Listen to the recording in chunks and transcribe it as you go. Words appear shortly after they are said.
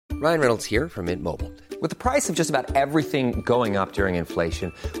Ryan Reynolds here from Mint Mobile. With the price of just about everything going up during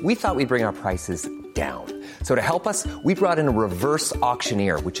inflation, we thought we'd bring our prices down. So to help us, we brought in a reverse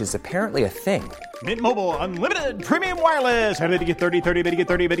auctioneer, which is apparently a thing. Mint Mobile Unlimited Premium Wireless. How to get 30, 30, bit to get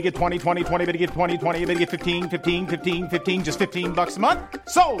 30, bit to get 20, 20, 20, bit to get 20, 20, bit to get 15, 15, 15, 15, just $15 a month?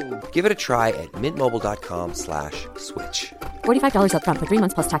 Sold! Give it a try at mintmobile.com/switch. $45 up front for 3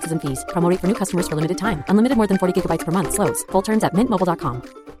 months plus taxes and fees. Promo rate for new customers for limited time. Unlimited more than 40 gigabytes per month. Slows full terms at mintmobile.com.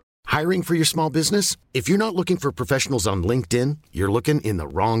 Hiring for your small business? If you're not looking for professionals on LinkedIn, you're looking in the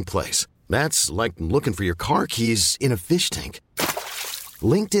wrong place. That's like looking for your car keys in a fish tank.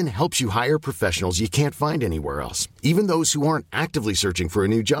 LinkedIn helps you hire professionals you can't find anywhere else, even those who aren't actively searching for a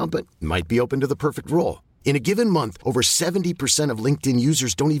new job but might be open to the perfect role. In a given month, over 70% of LinkedIn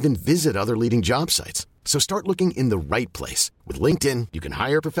users don't even visit other leading job sites. So start looking in the right place. With LinkedIn, you can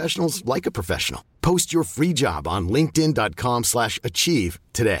hire professionals like a professional. Post your free job on linkedin.com/achieve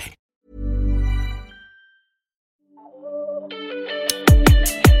today.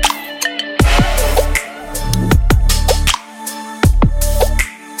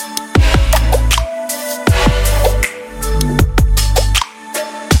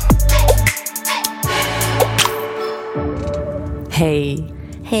 Hej.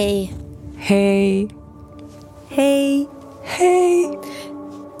 Hej. Hej. Hej. Hej.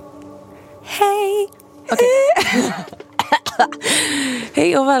 Hej. Okej.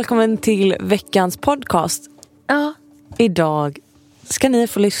 Hej och välkommen till veckans podcast. Ja. Idag ska ni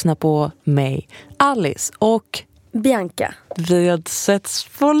få lyssna på mig, Alice och Bianca. vi har setts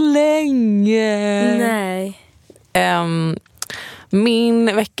på länge. Nej.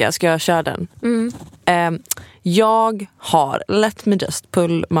 Min vecka ska jag köra den. Jag har let me just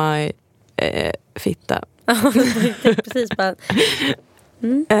pull my fitta. Precis bara.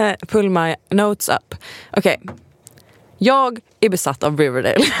 Pull my notes up. Okej. Jag är besatt av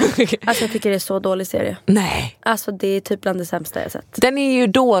Riverdale. Alltså jag tycker det är så dålig serie. Nej. Alltså det är typ bland det sämsta jag sett. Den är ju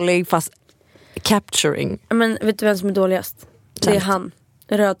dålig fast capturing. Men vet du vem som är dåligast? Det är han.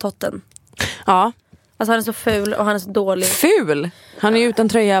 Rödtotten. Ja. Alltså han är så ful och han är så dålig. Ful? Han är ju utan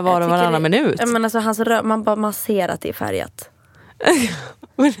tröja var och varannan minut. Men alltså hans man ser att det är färgat.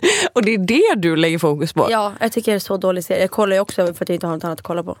 Och det är det du lägger fokus på? Ja, jag tycker det är så dålig serie. Jag kollar ju också för att jag inte har något annat att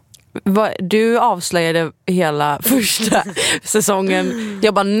kolla på. Du avslöjade hela första säsongen.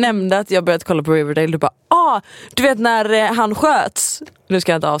 Jag bara nämnde att jag börjat kolla på Riverdale. Du bara, du vet när han sköts. Nu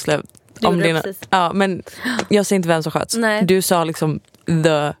ska jag inte avslöja om dina. Ja, men jag ser inte vem som sköts. Nej. Du sa liksom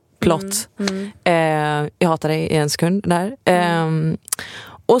the plot. Jag hatar dig i en sekund där.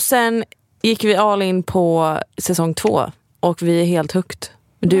 Och sen gick vi all in på säsong 2. Och vi är helt högt.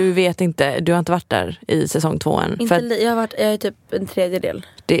 Du vet inte, du har inte varit där i säsong 2 än. Jag är typ en tredjedel.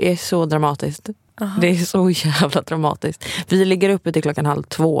 Det är så dramatiskt. Det är så jävla dramatiskt. Vi ligger uppe till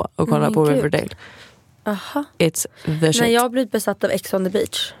 1:30 och kollar på Riverdale. Aha. It's the shit. Nej, jag har blivit besatt av Ex on the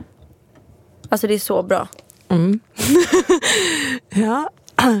Beach. Alltså det är så bra. Ja.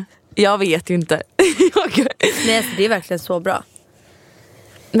 Jag vet ju inte. Nej, alltså, det är verkligen så bra.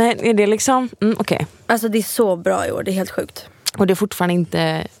 Nej, är det liksom okej. Alltså det är så bra i år, det är helt sjukt. Och det är fortfarande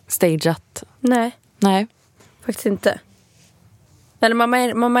inte stageat. Nej. Faktiskt inte. Eller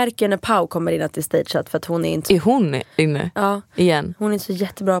man märker när Pau kommer in att det är stageat för att hon är inte. Är hon inne? Ja. Igen. Hon är inte så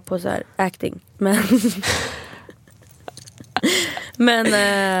jättebra på så här acting. Men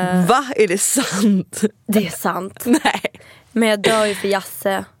Va? Är det sant? Det är sant. Nej. Men jag dör ju för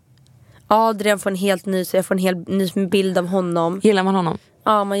Jasse. Adrian får en helt ny, så jag får en helt ny bild av honom. Gillar man honom?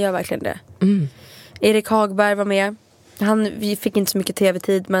 Ja, man gör verkligen det. Erik Hagberg var med. Vi fick inte så mycket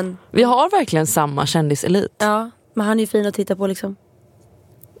tv-tid, men vi har verkligen samma kändiselit. ja, men han är ju fin att titta på liksom.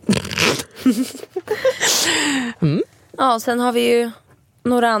 Ja, sen har vi ju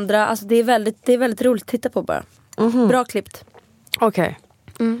några andra. Alltså det är väldigt roligt att titta på bara. Bra klippt. Okej.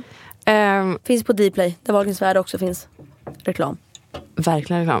 Finns på Dplay, där Wahlgrens värld också finns reklam.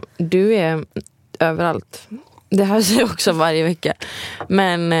 Verkligen reklam. Du är överallt. Det här säger jag också varje vecka.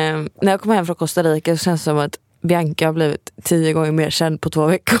 Men när jag kommer hem från Costa Rica så känns det som att Bianca har blivit 10 gånger mer känd på 2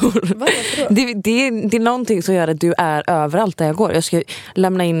 veckor. Det är någonting som gör att du är överallt där jag går. Jag ska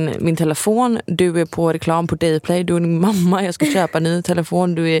lämna in min telefon. Du är på reklam på Dplay. Du är din mamma. Jag ska köpa en ny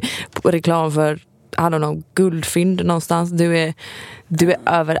telefon. Du är på reklam för, I don't know, guldfynd någonstans. Du är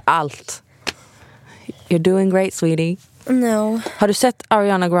överallt. You're doing great, sweetie. No. Har du sett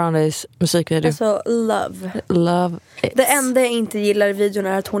Ariana Grandes musikvideo? Alltså, love it. Det enda jag inte gillar i videon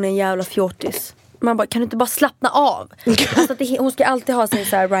är att hon är en jävla fjortis. Man bara, kan du inte bara slappna av? Alltså att hon ska alltid ha sin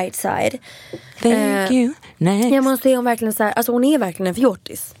så här right side. Thank you. Next. Jag måste se hon verkligen så här, alltså hon är verkligen en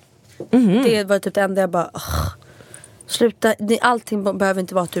fjortis. Det var typ det enda jag bara, Sluta, allting behöver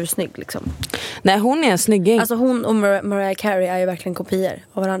inte vara att du är snygg liksom. Nej, hon är en snygging. Alltså hon och Mariah Carey är ju verkligen kopior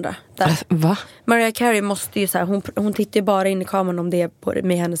av varandra. Va? Mariah Carey måste ju så här, hon tittar ju bara in i kameran om det är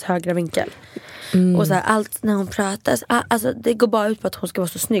med hennes högra vinkel. Och så här, allt när hon pratar, alltså det går bara ut på att hon ska vara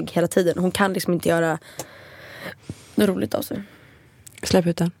så snygg hela tiden. Hon kan liksom inte göra något roligt av sig. Släpp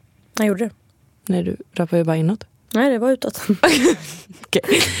ut den. Jag gjorde det. Nej, du rappar ju bara inåt. Nej, det var utåt.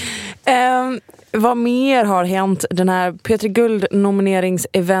 Okay. Vad mer har hänt? Den här P3 Guld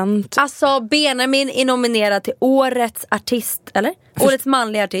nomineringsevent. Alltså Benjamin är nominerad till årets artist, eller? Årets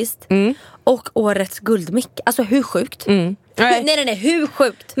manliga artist. Och årets guldmick. Alltså hur sjukt? Nej, hur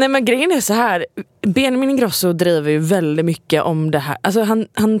sjukt? Nej, men grejen är så här. Benjamin Ingrosso driver ju väldigt mycket om det här. Alltså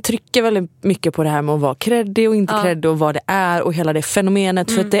han trycker väldigt mycket på det här med att vara creddig och inte creddig och vad det är och hela det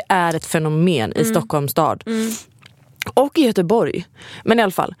fenomenet. För att det är ett fenomen i Stockholms stad. Och i Göteborg. Men i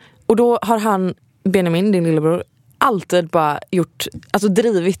alla fall. Och då har Benjamin, din lillebror, alltid bara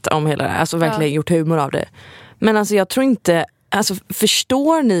drivit om hela det här. Alltså verkligen gjort humor av det. Men alltså jag tror inte... Alltså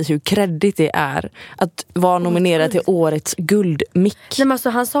förstår ni hur kreddigt det är att vara nominerad till årets guldmick? Nej, men alltså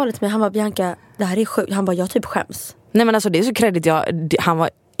han sa lite till mig, han var Bianca, det här är sjukt. Han bara, jag typ skäms. Nej, men alltså det är så kreddigt, han var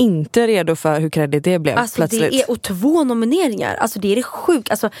inte redo för hur kreddigt det blev plötsligt. Det är, och 2 nomineringar, alltså det är det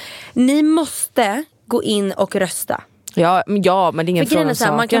sjukt. Alltså ni måste gå in och rösta. Ja, men det är ingen fråga om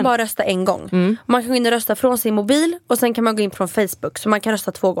saken. Man kan bara rösta en gång. Man kan gå in och rösta från sin mobil. Och sen kan man gå in från Facebook. Så man kan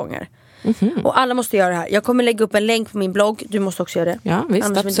rösta 2 gånger. Och alla måste göra det här. Jag kommer lägga upp en länk på min blogg. Du måste också göra det. Ja, visst,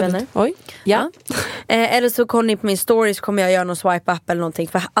 annars absolut. Oj, ja. Eller så kommer ni på min stories, kommer jag göra någon swipe up eller någonting.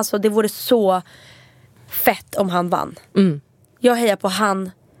 För alltså det vore så fett om han vann. Jag hejar på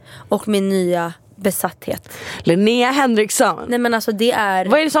han och min nya besatthet. Linnea Henriksson. Nej, men alltså det är...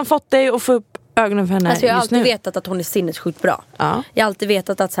 Vad är det som fått dig att få upp ögonen för henne? Alltså jag har just alltid nu? vetat att hon är sinnessjukt bra. Ja. Jag har alltid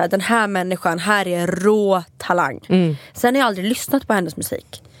vetat att så här, den här människan, här är rå talang. Sen har jag aldrig lyssnat på hennes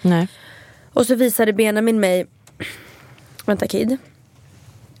musik. Nej. Och så visade Benjamin mig... Vänta, Kid.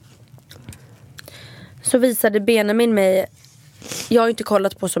 Så visade Benjamin mig... Jag har inte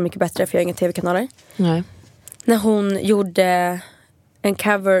kollat på Så mycket bättre, för jag har inga tv-kanaler. Nej. När hon gjorde en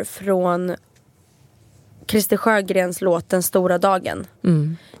cover från Christer Sjögrens låt Den stora dagen.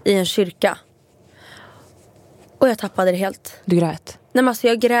 I en kyrka. Och jag tappade det helt. Du grät? Nej, men alltså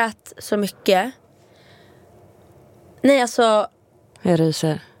jag grät så mycket. Nej, alltså... Jag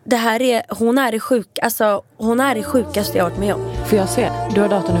ryser. Det här är... Hon är det sjukaste jag har varit med om. Får jag se? Du har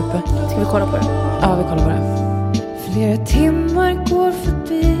datorn uppe. Ska vi kolla på det? Ja, vi kollar på det. Flera timmar går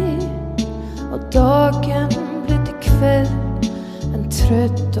förbi och dagen blir till kväll. En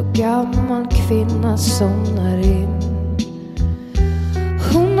trött och gammal kvinna somnar in.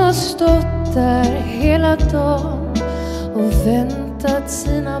 Hon har stått där hela dagen och väntat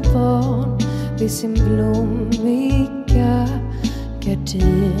sina barn vid sin blommiga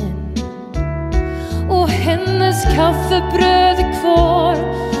gardin. Och hennes kaffebröd är kvar.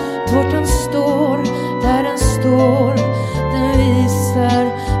 Tårtan står där den står. Den visar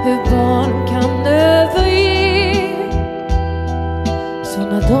hur barn kan överge. Så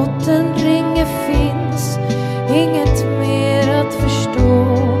när dottern ringer finns inget mer att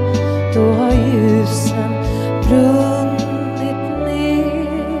förstå. Då har ljusen brunnit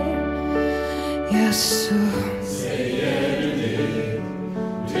ner. Jag så säger du det,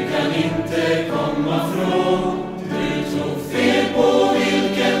 du kan inte komma från. Du tog fel på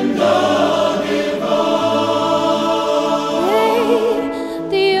vilken dag det var. Nej,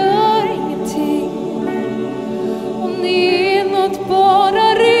 det gör ingenting. Om det är något,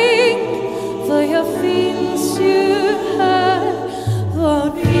 bara ring. För jag finns ju här var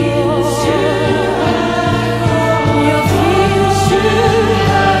dag. Jag finns ju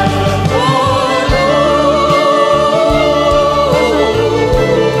här var dag.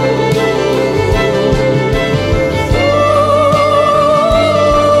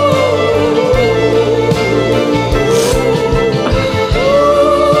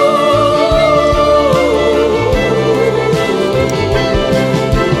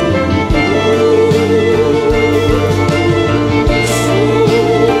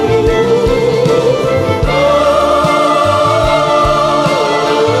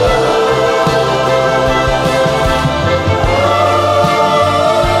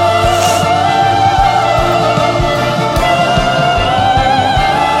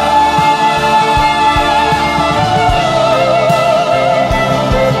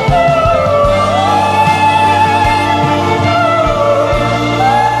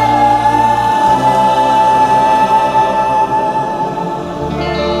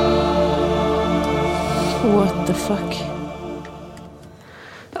 What the fuck?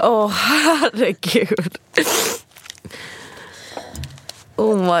 Åh, herregud.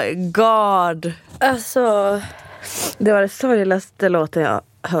 my god. Alltså, det var det sorgligaste låten jag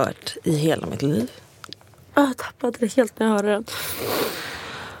hört i hela mitt liv. Jag tappade det helt när jag hörde den.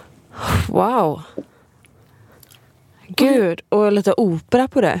 Wow. Gud, och lite opera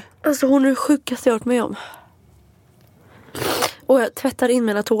på det. Alltså hon är det sjukaste jag varit med om. Och jag tvättar in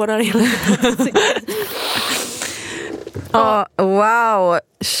mina tårar hela tiden. Ja, wow.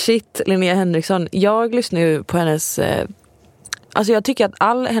 Shit, Linnea Henriksson. Jag lyssnar ju på hennes... alltså jag tycker att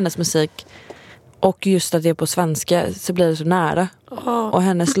all hennes musik och just att det är på svenska så blir det så nära. Och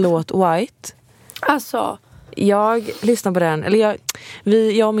hennes låt White. Alltså... Jag lyssnade på den. Eller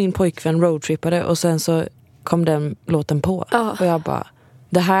jag och min pojkvän roadtrippade och sen så kom den låten på. Och jag bara,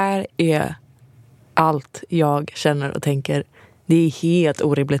 det här är allt jag känner och tänker. Det är helt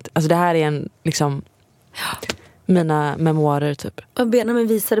orimligt. Alltså det här är en liksom mina memoarer typ. Och Benjamin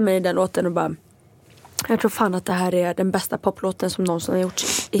visade mig den låten och bara, jag tror fan att det här är den bästa poplåten som någonsin har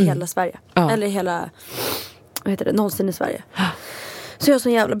gjorts i hela Sverige. Eller hela, vad heter det, någonsin i Sverige. Så jag har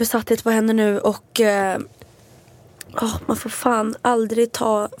sån jävla besatthet på henne nu och man får fan aldrig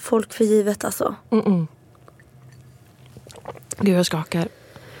ta folk för givet alltså. Gud, jag skakar.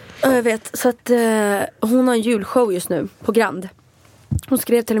 Jag vet, så att hon har en julshow just nu på Grand. Hon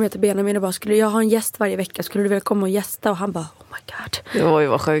skrev till och med till Benjamin och bara, skulle jag ha en gäst varje vecka? Skulle du vilja komma och gästa? Och han bara, oh my god. Oj,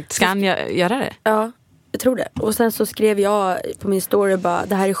 vad sjukt. Ska han göra det? Ja, jag tror det. Och sen så skrev jag på min story bara,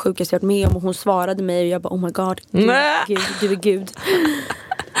 det här är sjukast jag varit med om. Och hon svarade mig och jag bara, oh my god, Gud, du är Gud.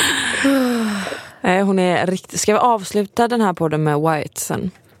 Hon är riktigt... Ska vi avsluta den här podden med White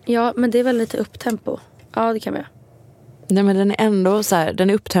sen? Ja, men det är väl lite upptempo. Ja, det kan vi. Nej, men den är ändå så här, den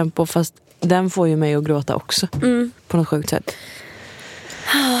är upptempo fast den får ju mig att gråta också. På något sjukt sätt.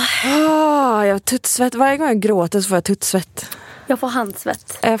 Jag har tuttsvett. Varje gång jag gråter så får jag tuttsvett. Jag får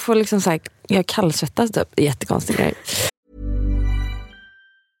handsvett. Jag får liksom så här, jag kallsvettas typ. Jättekonstig grej.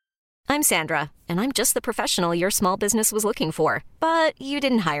 I'm Sandra, and I'm just the professional your small business was looking for. But you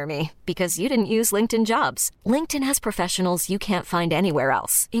didn't hire me because you didn't use LinkedIn Jobs. LinkedIn has professionals you can't find anywhere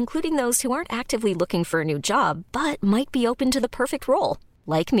else, including those who aren't actively looking for a new job, but might be open to the perfect role,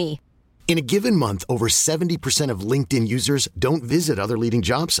 like me. In a given month, over 70% of LinkedIn users don't visit other leading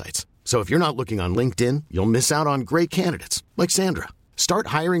job sites. So if you're not looking on LinkedIn, you'll miss out on great candidates like Sandra. Start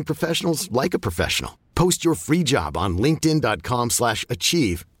hiring professionals like a professional. Post your free job on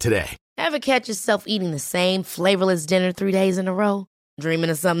linkedin.com/achieve today. Ever catch yourself eating the same flavorless dinner 3 days in a row?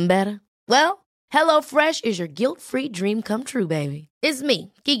 Dreaming of something better? Well, HelloFresh is your guilt-free dream come true, baby. It's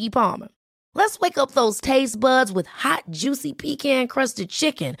me, Keke Palmer. Let's wake up those taste buds with hot, juicy pecan-crusted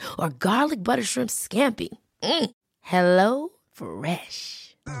chicken or garlic butter shrimp scampi. Hello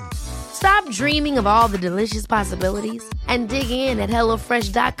Fresh. Stop dreaming of all the delicious possibilities and dig in at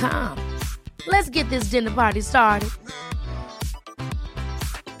HelloFresh.com. Let's get this dinner party started.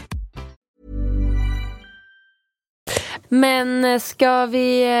 Men ska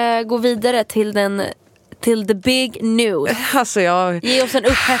vi gå vidare till the big news? Alltså Ge oss en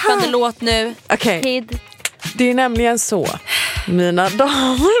uppheppande låt nu. Okej. Kid. Det är nämligen så, mina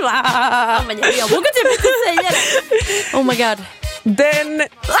damer. Ja, men jag vågar typ inte säga det. Oh my god.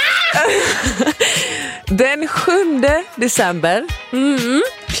 Den 7 december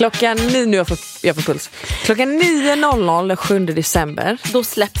klockan 9, nu jag får puls. Klockan 9:00 den 7 december. Då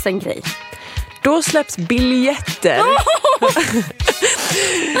släpps en grej. Då släpps biljetter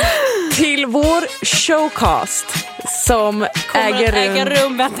till vår showcast som äger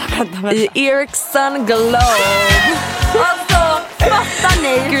rum vänta. i Ericsson Globe. Alltså, fattar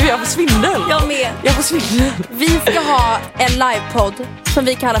ni? Gud, jag får svindel. Jag med. Jag får svindel. Vi ska ha en livepodd som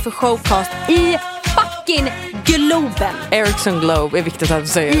vi kallar för showcast i fucking Globen. Ericsson Globe är viktigt att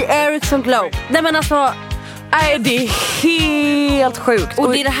säga. I Ericsson Globe. Nej men alltså, nej, det är helt sjukt.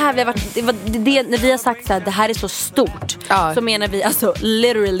 Och det är det här vi har varit, det när vi har sagt så här, det här är så stort, så menar vi alltså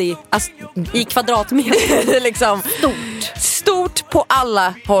literally alltså, i kvadratmeter. Liksom stort på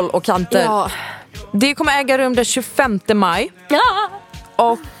alla håll och kanter. Ja. Det kommer äga rum den 25 maj. Ja.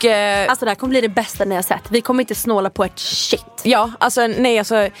 Och alltså det här kommer bli det bästa ni har sett. Vi kommer inte snåla på ett shit. Ja, alltså nej.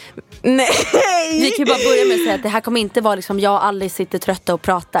 Vi kan ju bara börja med att säga att det här kommer inte vara liksom jag och Alice sitter trötta och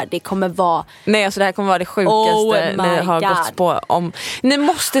pratar. Det kommer vara... Nej, alltså det här kommer vara det sjukaste ni har gått på om. Ni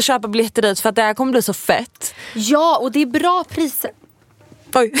måste köpa biljetter dit för att det här kommer bli så fett. Ja, och det är bra priser.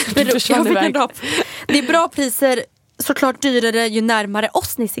 Oj, det är bra priser. Såklart dyrare ju närmare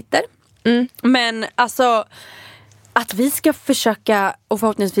oss ni sitter. Men alltså... Att vi ska försöka och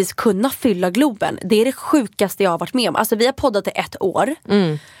förhoppningsvis kunna fylla Globen, det är det sjukaste jag har varit med om. Alltså vi har poddat i 1 år.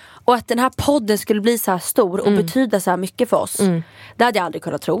 Och att den här podden skulle bli så här stor och betyda så här mycket för oss, det hade jag aldrig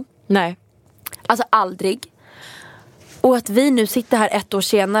kunnat tro. Nej. Alltså aldrig. Och att vi nu sitter här 1 år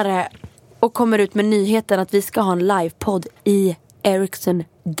senare och kommer ut med nyheten att vi ska ha en livepodd i Ericsson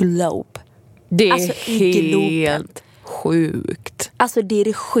Globe. Det är alltså, helt sjukt. Alltså det är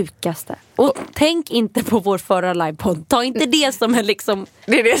det sjukaste. Och tänk inte på vår förra livepodd. Ta inte det som en liksom...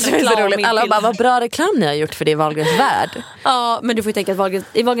 Det är det som är så roligt. Alla bara, vad bra reklam ni har gjort för det i Wahlgrens värld. Ja, men du får ju tänka att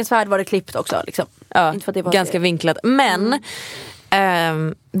i Wahlgrens värld var det klippt också. Liksom. Ja, inte för att det var ganska vinklat. Men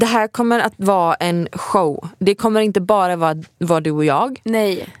det här kommer att vara en show. Det kommer inte bara vara du och jag.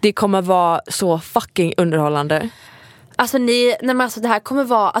 Nej. Det kommer vara så fucking underhållande. Alltså det här kommer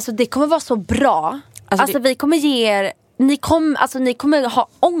vara, alltså det kommer vara så bra. Alltså vi kommer ge er, ni kommer ha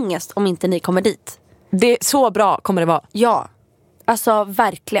ångest om inte ni kommer dit. Det är så bra kommer det vara. Ja. Alltså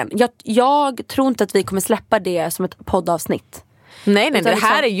verkligen. Jag tror inte att vi kommer släppa det som ett poddavsnitt. Nej, det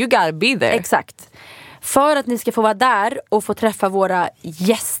här är you gotta be there. Exakt. För att ni ska få vara där och få träffa våra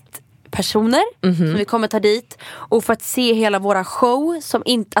gästpersoner som vi kommer ta dit. Och för att se hela våra show som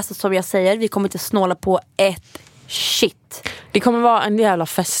inte, alltså som jag säger, vi kommer inte snåla på ett shit. Det kommer vara en jävla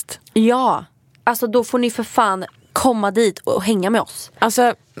fest. Ja. Alltså då får ni för fan komma dit och hänga med oss. Alltså,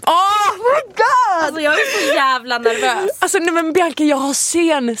 oh my god! Alltså jag är så jävla nervös. Alltså nej men Bianca, jag har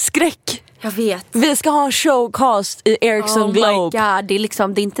scenskräck. Jag vet. Vi ska ha en showcast i Ericsson Globe. Oh my god, det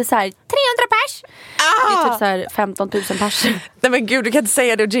är inte så här 300 pers. Det är typ så här 15 000 pers. Nej men gud, du kan inte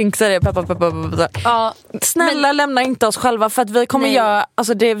säga det och jinxa det. Ja, snälla lämna inte oss själva, för att vi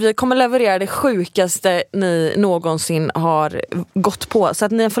kommer vi kommer leverera det sjukaste ni någonsin har gått på. Så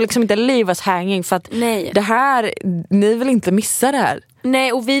att ni får liksom inte leave us hanging, för att det här, ni vill inte missa det här.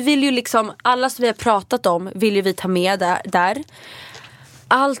 Nej, och vi vill ju liksom, alla som vi har pratat om vill ju vi ta med där.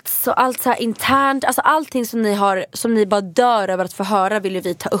 Allt så här internt, alltså allting som ni bara dör över att få höra vill ju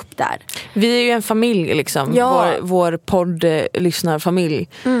vi ta upp där. Vi är ju en familj liksom, vår podd-lyssnarfamilj.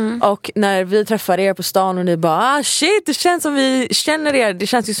 Och när vi träffar er på stan och ni bara shit, det känns som vi känner er. Det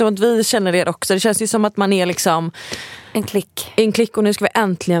känns ju som att vi känner er också. Det känns ju som att man är liksom en klick. Och nu ska vi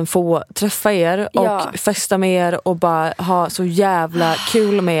äntligen få träffa er och festa med er och bara ha så jävla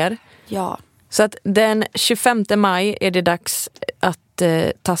kul med er. Ja. Så att den 25 maj är det dags att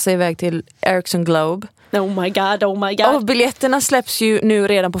ta sig iväg till Ericsson Globe. Oh my god. Och biljetterna släpps ju nu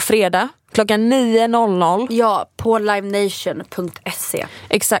redan på fredag klockan 9:00. Ja, på livenation.se.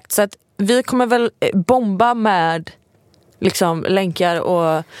 Exakt, så att vi kommer väl bomba med liksom länkar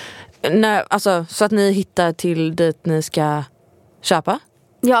och så att ni hittar till dit ni ska köpa.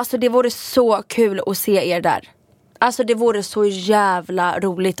 Ja, alltså det vore så kul att se er där. Alltså det vore så jävla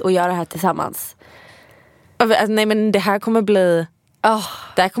roligt att göra det här tillsammans. Nej men det här kommer bli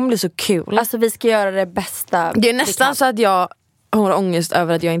det här kommer bli så kul. Alltså vi ska göra det bästa. Det är nästan så att jag har ångest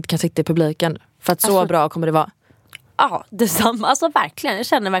över att jag inte kan sitta i publiken. För att så bra kommer det vara. Ja, detsamma. Alltså verkligen, jag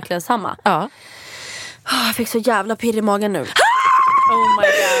känner verkligen samma. Ja. Jag fick så jävla pirr i magen nu. Oh my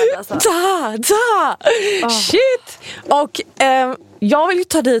god alltså. Shit. Och jag vill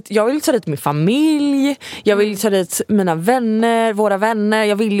ta dit min familj. Jag vill ta dit våra vänner.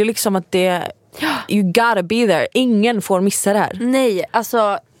 Jag vill ju liksom att det, you gotta be there. Ingen får missa det här. Nej,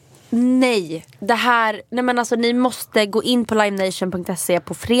 alltså det här, nej men alltså ni måste gå in på livenation.se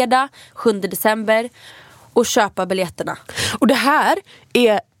på fredag 7 december och köpa biljetterna. Och det här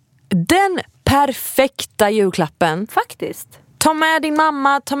är den perfekta julklappen. Faktiskt. Ta med din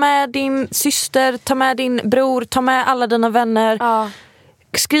mamma, ta med din syster, ta med din bror, ta med alla dina vänner. Ja.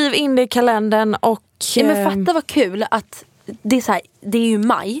 Skriv in det i kalendern och... Ja, men fatta vad kul att det är så här, det är ju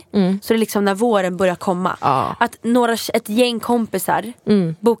maj, så det är liksom när våren börjar komma. Ja. Att ett gäng kompisar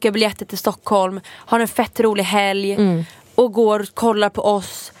bokar biljetter till Stockholm, har en fett rolig helg och går och kollar på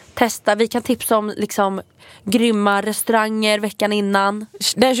oss, testar. Vi kan tipsa om liksom grymma restauranger veckan innan.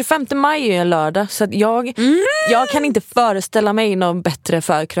 Den 25 maj är en lördag, så att jag kan inte föreställa mig någon bättre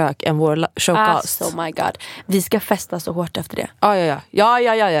förkrök än vår showcast. Alltså my god, vi ska festa så hårt efter det.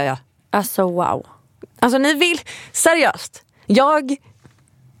 Ja. Alltså wow. Alltså ni vill, seriöst, jag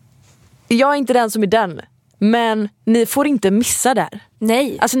är inte den som är den, men ni får inte missa där.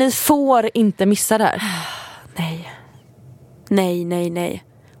 Nej. Alltså ni får inte missa där. Nej.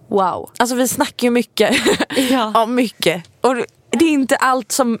 Wow. Alltså vi snackar ju mycket om mycket. Och det är inte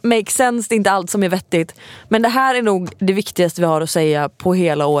allt som makes sense, det är inte allt som är vettigt. Men det här är nog det viktigaste vi har att säga på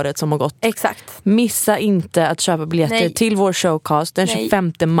hela året som har gått. Exakt. Missa inte att köpa biljetter till vår showcast den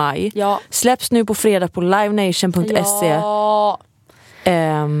 25 maj. Ja. Släpps nu på fredag på livenation.se. Ja.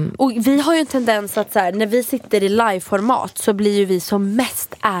 Och vi har ju en tendens att så här, när vi sitter i liveformat så blir ju vi som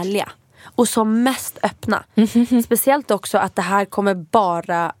mest ärliga och som mest öppna. Speciellt också att det här kommer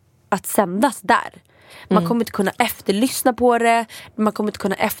bara att sändas där. Man kommer inte kunna efterlyssna på det. Man kommer inte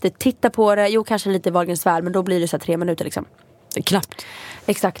kunna eftertitta på det. Jo, kanske lite Wahlgrens värld, men då blir det så här 3 minuter liksom. Knappt.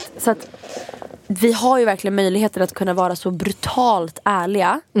 Exakt. Så att vi har ju verkligen möjligheter att kunna vara så brutalt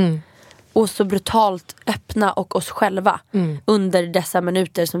ärliga. Och så brutalt öppna och oss själva. Under dessa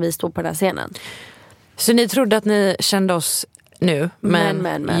minuter som vi står på den här scenen. Så ni trodde att ni kände oss nu,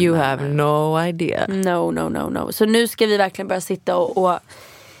 men you have no idea. No. Så nu ska vi verkligen börja sitta och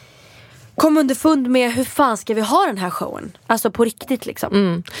komma underfund med hur fan ska vi ha den här showen. Alltså på riktigt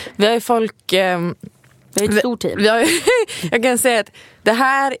liksom. Vi har ju folk... Vi är ett stort team. Jag kan säga att det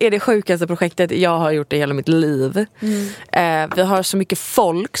här är det sjukaste projektet jag har gjort i hela mitt liv. Vi har så mycket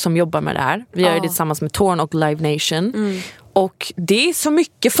folk som jobbar med det här. Vi gör det tillsammans med Torn och Live Nation. Och det är så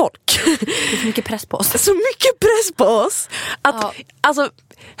mycket folk. Det är så mycket press på oss. Så mycket press på oss. Att, alltså,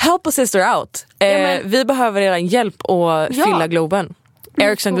 help a sister out. Vi behöver er hjälp att fylla Globen.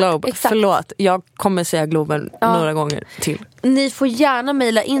 Ericsson Globe, exakt. Förlåt, jag kommer säga Globen några gånger till. Ni får gärna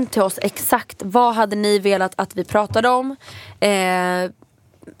mejla in till oss exakt vad hade ni velat att vi pratade om.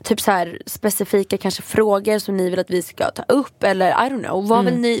 Typ så här specifika kanske frågor som ni vill att vi ska ta upp. Eller I don't know,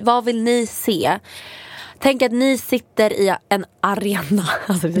 vad vill ni se? Tänk att ni sitter i en arena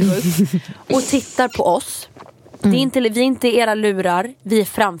alltså, och tittar på oss. Vi är inte era lurar. Vi är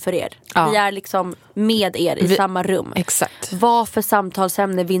framför er. Vi är liksom med er i samma rum. Exakt. Vad för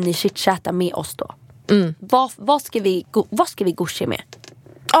samtalsämne vill ni chitchatta med oss då? Vad ska vi gosha med?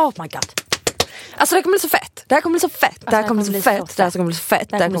 Oh my god. Alltså det kommer bli så fett. Det här kommer bli så fett. Det här kommer bli så fett. Det här kommer bli så fett.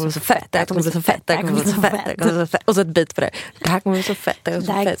 Det här kommer bli så fett. Det här kommer bli så fett. Det här kommer bli så fett. Det kommer bli så fett. Och så ett bit för det. Det här kommer bli så fett.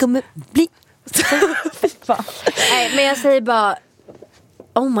 Det här kommer bli Nej, men jag säger bara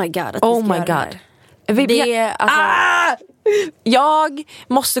oh my god att oh my god. Det är, alltså... Jag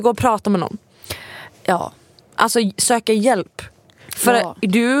måste gå och prata med någon. Ja. Alltså söka hjälp. För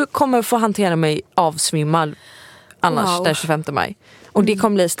du kommer få hantera mig avsvimmad annars den 25 maj. Och det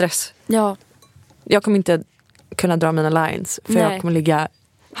kommer bli stress. Ja. Jag kommer inte kunna dra mina lines. För jag kommer ligga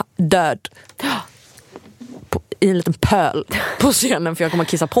död i en liten pöl på scenen. För jag kommer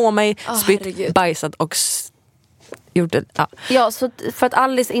kissa på mig, spytt, bajsat och gjort det. Ja, så för att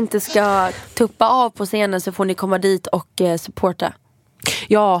Alice inte ska tuppa av på scenen så får ni komma dit och supporta.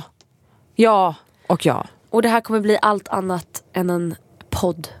 Ja. Och det här kommer bli allt annat än en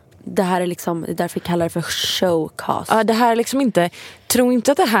podd. Det här är liksom, det är därför vi kallar det för showcast. Ja, det här är liksom inte, tro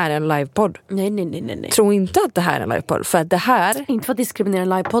inte att det här är en livepodd. Nej. Tro inte att det här är en livepodd. För att det här... Inte för att diskriminera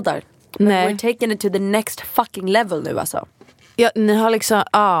livepoddar. Nej. We're taking it to the next fucking level nu alltså. Ja, ni har liksom,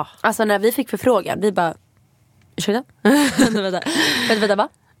 Alltså när vi fick förfrågan, vi bara... Ursäkta?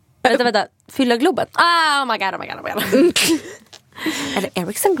 Vänta. Fylla Globen. Oh my god. Eller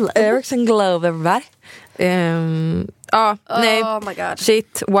Ericsson Globe. Ericsson Globe, everybody. Nej. Oh my god.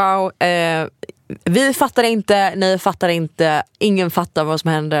 Shit, wow. Vi fattar inte, ni fattar inte. Ingen fattar vad som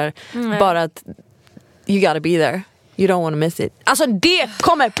händer. Bara att you gotta be there. You don't wanna miss it. Alltså det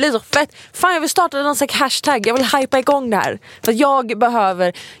kommer bli så fett. Fan, jag vill starta någon slags hashtag. Jag vill hypa igång det här. För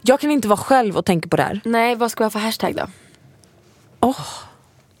jag kan inte vara själv och tänka på det här. Nej, vad ska jag ha för hashtag då?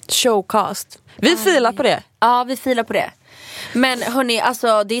 Showcast. Vi filar på det. Ja, vi filar på det. Men hörni,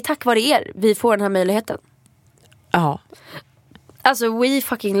 alltså det är tack vare er vi får den här möjligheten. Ja. Alltså we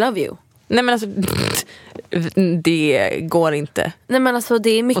fucking love you. Nej men alltså det går inte. Nej men alltså det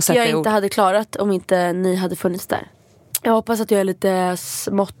är mycket jag inte hade klarat om inte ni hade funnits där. Jag hoppas att jag är lite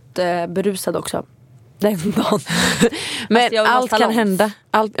smått berusad också. Den dagen. Men alltså, allt kan hända.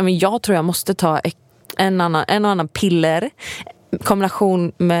 Men jag tror jag måste ta en annan piller.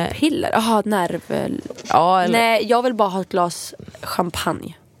 Kombination med piller? Jaha, nerv. Ja, eller... Nej, jag vill bara ha ett glas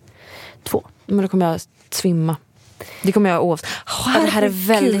champagne. 2. Men då kommer jag svimma. Det kommer jag oavsett. Det här är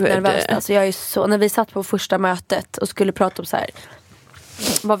väldigt nervöst. Alltså jag är så, när vi satt på första mötet och skulle prata om så här,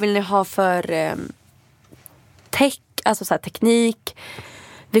 vad vill ni ha för alltså så här, teknik?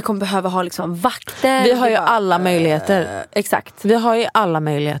 Vi kommer behöva ha liksom vakter. Vi har ju alla möjligheter. Exakt. Vi har ju alla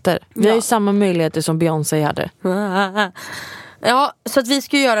möjligheter. Vi har ju samma möjligheter som Beyoncé hade. Ja, så att vi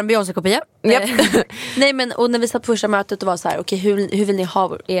ska ju göra en Beyoncé-kopia. Yep. Nej men, och när vi satt på första mötet och var så här, okej, hur vill ni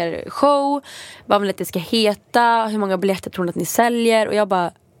ha er show? Vad vill ni att det ska heta? Hur många biljetter tror ni att ni säljer? Och jag bara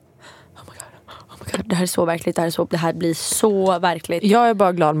oh my god, det här är så verkligt. Det här blir så verkligt. Jag är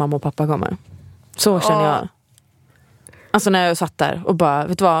bara glad mamma och pappa kommer. Så känner jag. Alltså när jag satt där och bara,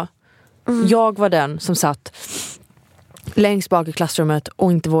 vet du vad? Jag var den som satt längst bak i klassrummet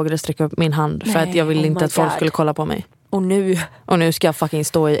och inte vågade sträcka upp min hand. För att jag ville inte att folk skulle kolla på mig. Och nu ska jag fucking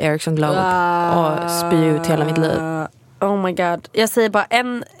stå i Ericsson Globe och spy ut hela mitt liv. Oh my god. Jag säger bara,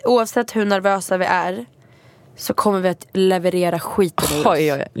 oavsett hur nervösa vi är så kommer vi att leverera skiten i oss.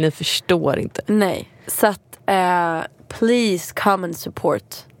 Oj, ni förstår inte. Nej. Så att please come and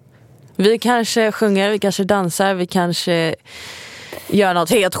support. Vi kanske sjunger, vi kanske dansar, vi kanske gör något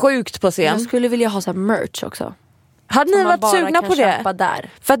helt sjukt på scen. Jag skulle vilja ha så här merch också. Hade ni varit sugna på det? Där.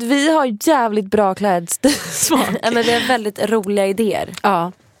 För att vi har jävligt bra klädsmak. Men vi har väldigt roliga idéer.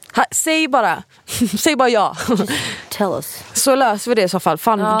 Ja. Säg bara ja. Tell us. Så löser vi det i så fall.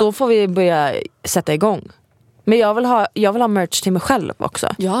 Fan, då får vi börja sätta igång. Men jag vill ha merch till mig själv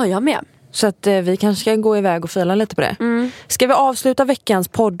också. Ja, jag med. Så att vi kanske ska gå iväg och fila lite på det. Ska vi avsluta veckans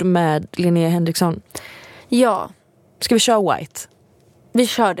podd med Linnea Henriksson? Ja. Ska vi köra White? Vi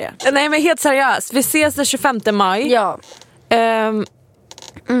kör det. Nej, men helt seriöst. Vi ses den 25 maj. Ja.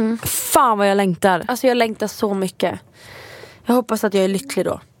 Fan vad jag längtar. Alltså jag längtar så mycket. Jag hoppas att jag är lycklig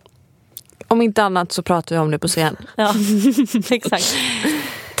då. Om inte annat så pratar vi om det på scen. Ja, exakt.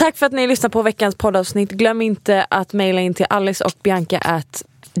 Tack för att ni lyssnar på veckans poddavsnitt. Glöm inte att mejla in till Alice och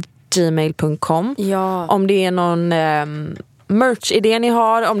Bianca@gmail.com. Ja. Om det är någon merch-idé ni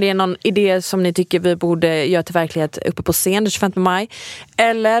har, om det är någon idé som ni tycker vi borde göra till verklighet uppe på scen den 25 maj.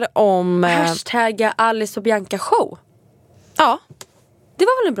 Eller om... hashtagga Alice och Bianca show. Ja. Det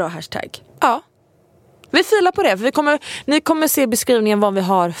var väl en bra hashtag? Ja. Vi filar på det, för ni kommer se beskrivningen vad vi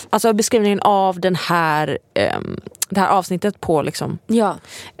har, alltså beskrivningen av det här avsnittet på liksom. Ja.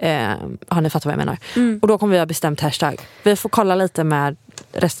 Har ni fattat vad jag menar? Och då kommer vi ha bestämt hashtag. Vi får kolla lite med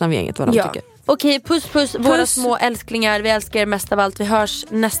resten av gänget vad de tycker. Okej, puss, våra små älsklingar. Vi älskar er mest av allt. Vi hörs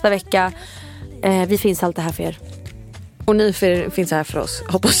nästa vecka. Vi finns alltid här för er. Och ni finns här för oss,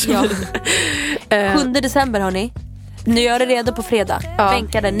 hoppas vi. 7 december har ni. Nu gör det redo på fredag.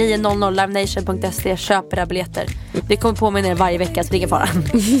 Bänkade 9:00 livenation.se. Köp era biljetter. Vi kommer påminna er varje vecka, så det är ingen fara.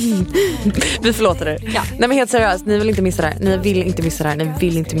 Vi förlåter er. Ja. Nej, men helt seriöst, ni vill inte missa det här. Ni vill inte missa det här. Ni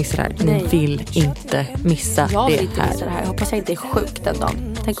vill inte missa det här. Ni vill inte missa jag vill det inte här. missa det här. Jag hoppas jag inte är sjuk den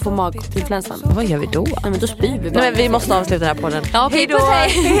dagen. Tänk på maginfluensan. Vad gör vi då? Nej, men då spyr vi bara. Nej, men vi måste avsluta det här på den. Ja, hej då.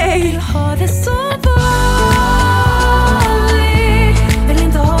 Hej. Ha det så vanligt. Vill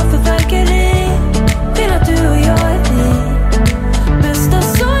inte ha förverkeri. Vill att du och jag är vi. Bästa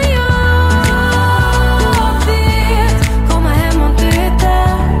så jag vet. Komma hem om du är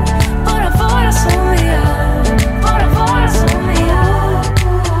där. Bara vara som vi är. Bara vara som vi är.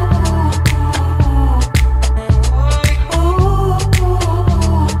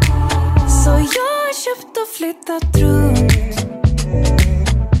 Så jag har köpt och flyttat runt.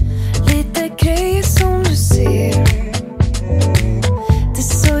 Lite grejer som du ser. Det är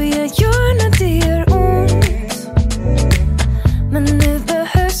så jag gör när det gör ont. Men nu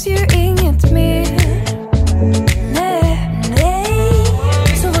behövs ju inget mer. Nej, nej.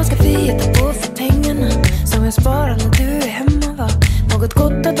 Så vad ska vi hitta på för pengarna som jag sparar när du är hemma, va? Något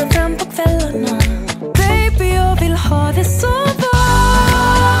gott att ta fram på kvällarna. Baby, jag vill ha det så vanligt.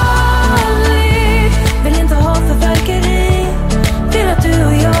 Vill inte ha förverkeri. Vill att du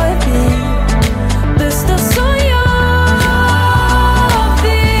och jag är vi. Bästa så jag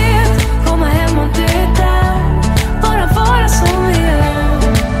vet. Komma hem om du är där. Bara vara som vi är.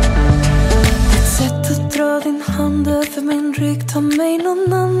 Ett sätt att dra din hand över min rygg. Ta mig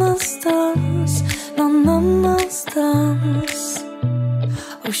någon annanstans. Någon annanstans.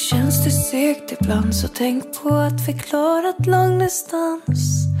 Och känns det segt ibland, så tänk på att vi klarat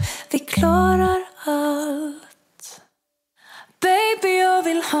långdistans. Vi klarar allt. Baby, jag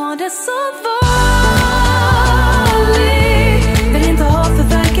vill ha det så vanligt. Vill inte ha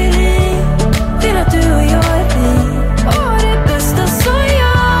förverkeri. Vill att du och jag är vi. Och det bästa så jag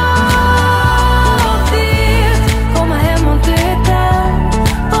vet. Komma hem om du är där.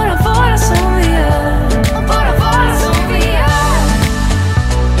 Bara vara som vi är. Och bara vara som vi är.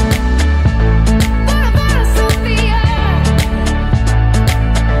 Bara vara som vi är.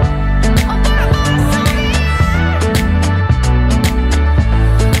 Och bara vara som vi är.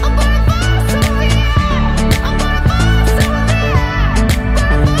 Och bara vara som vi är. Och bara vara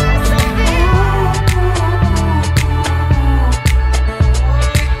som vi är.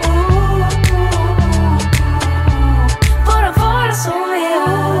 Bara vara som vi är.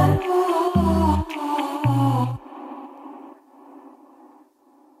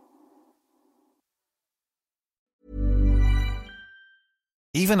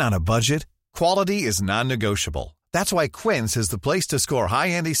 Even on a budget, quality is non-negotiable. That's why Quince is the place to score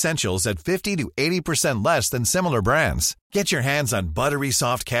high-end essentials at 50 to 80% less than similar brands. Get your hands on buttery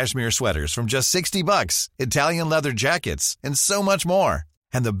soft cashmere sweaters from just $60, Italian leather jackets, and so much more.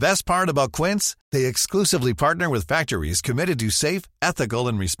 And the best part about Quince, they exclusively partner with factories committed to safe, ethical,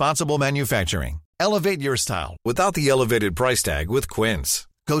 and responsible manufacturing. Elevate your style without the elevated price tag with Quince.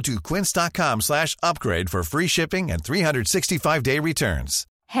 Go to quince.com/upgrade for free shipping and 365-day returns.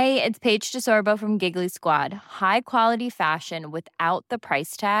 Hey, it's Paige DeSorbo from Giggly Squad. High quality fashion without the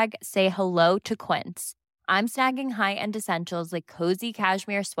price tag. Say hello to Quince. I'm snagging high-end essentials like cozy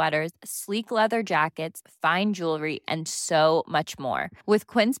cashmere sweaters, sleek leather jackets, fine jewelry, and so much more. With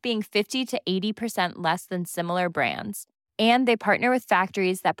Quince being 50 to 80% less than similar brands. And they partner with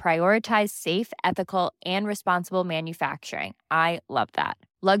factories that prioritize safe, ethical, and responsible manufacturing. I love that.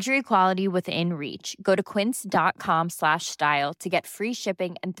 Luxury quality within reach. Go to quince.com/style to get free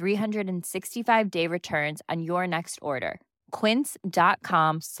shipping and 365-day returns on your next order.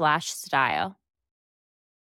 Quince.com/style.